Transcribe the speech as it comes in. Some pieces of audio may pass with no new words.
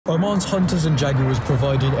Oman's hunters and Jaguars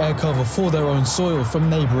provided air cover for their own soil from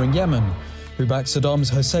neighbouring Yemen, who backed Saddam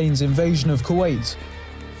Hussein's invasion of Kuwait.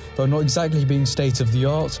 Though not exactly being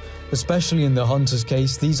state-of-the-art, especially in the hunters'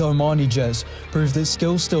 case, these Omani jets proved that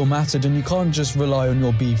skill still mattered and you can't just rely on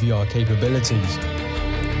your BVR capabilities.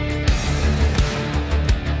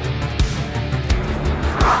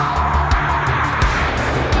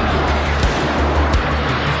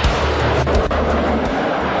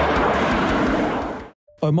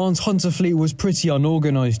 Oman's hunter fleet was pretty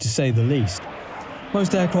unorganised to say the least.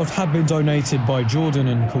 Most aircraft had been donated by Jordan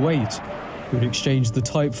and Kuwait, who had exchanged the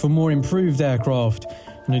type for more improved aircraft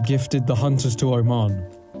and had gifted the hunters to Oman.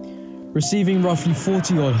 Receiving roughly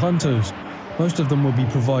 40-odd hunters, most of them would be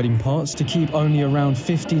providing parts to keep only around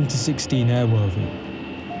 15 to 16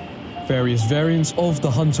 airworthy. Various variants of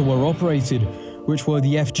the Hunter were operated, which were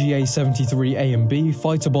the FGA-73A and B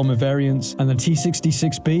fighter bomber variants and the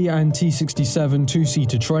T-66B and T-67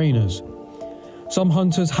 two-seater trainers. Some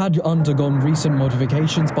Hunters had undergone recent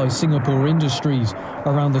modifications by Singapore Industries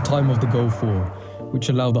around the time of the Gulf War, which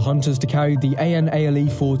allowed the Hunters to carry the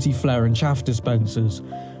AN/ALE-40 flare and chaff dispensers,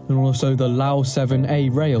 and also the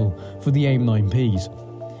LAO-7A rail for the AIM-9Ps.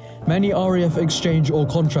 Many RAF exchange or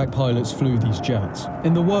contract pilots flew these jets.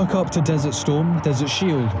 In the work up to Desert Storm, Desert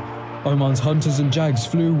Shield, Oman's Hunters and Jags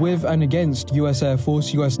flew with and against US Air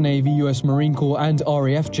Force, US Navy, US Marine Corps and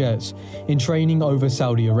RAF jets in training over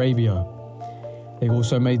Saudi Arabia. They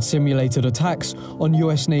also made simulated attacks on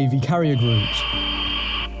US Navy carrier groups.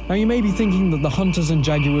 Now you may be thinking that the Hunters and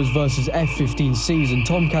Jaguars versus F-15Cs and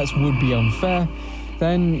Tomcats would be unfair,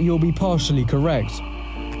 then you'll be partially correct.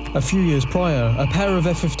 A few years prior, a pair of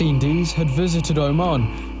F-15Ds had visited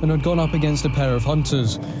Oman and had gone up against a pair of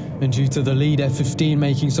Hunters, and due to the lead F-15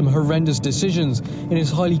 making some horrendous decisions in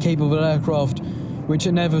his highly capable aircraft, which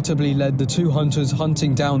inevitably led the two Hunters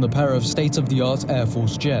hunting down the pair of state-of-the-art Air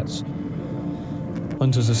Force jets.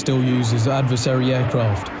 Hunters are still used as adversary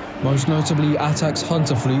aircraft, most notably Attack's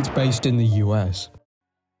Hunter fleet based in the US.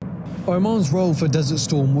 Oman's role for Desert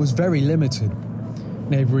Storm was very limited.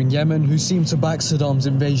 Neighbouring Yemen, who seemed to back Saddam's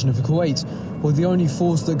invasion of Kuwait, were the only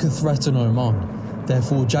force that could threaten Oman.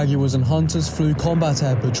 Therefore, Jaguars and Hunters flew combat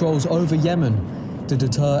air patrols over Yemen to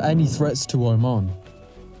deter any threats to Oman.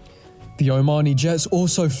 The Omani jets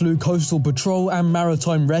also flew coastal patrol and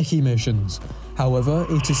maritime recce missions. However,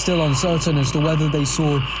 it is still uncertain as to whether they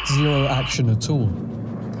saw zero action at all.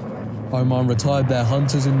 Oman retired their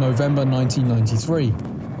Hunters in November 1993.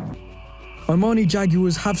 Omani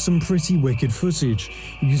Jaguars have some pretty wicked footage.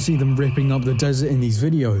 You can see them ripping up the desert in these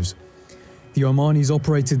videos. The Omanis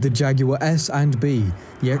operated the Jaguar S and B,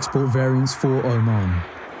 the export variants for Oman.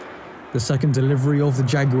 The second delivery of the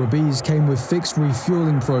Jaguar Bs came with fixed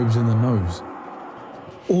refueling probes in the nose.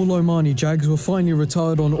 All Omani Jags were finally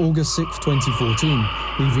retired on August 6, 2014,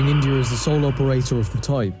 leaving India as the sole operator of the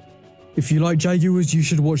type. If you like Jaguars, you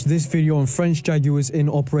should watch this video on French Jaguars in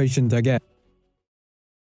Operation Daguerre.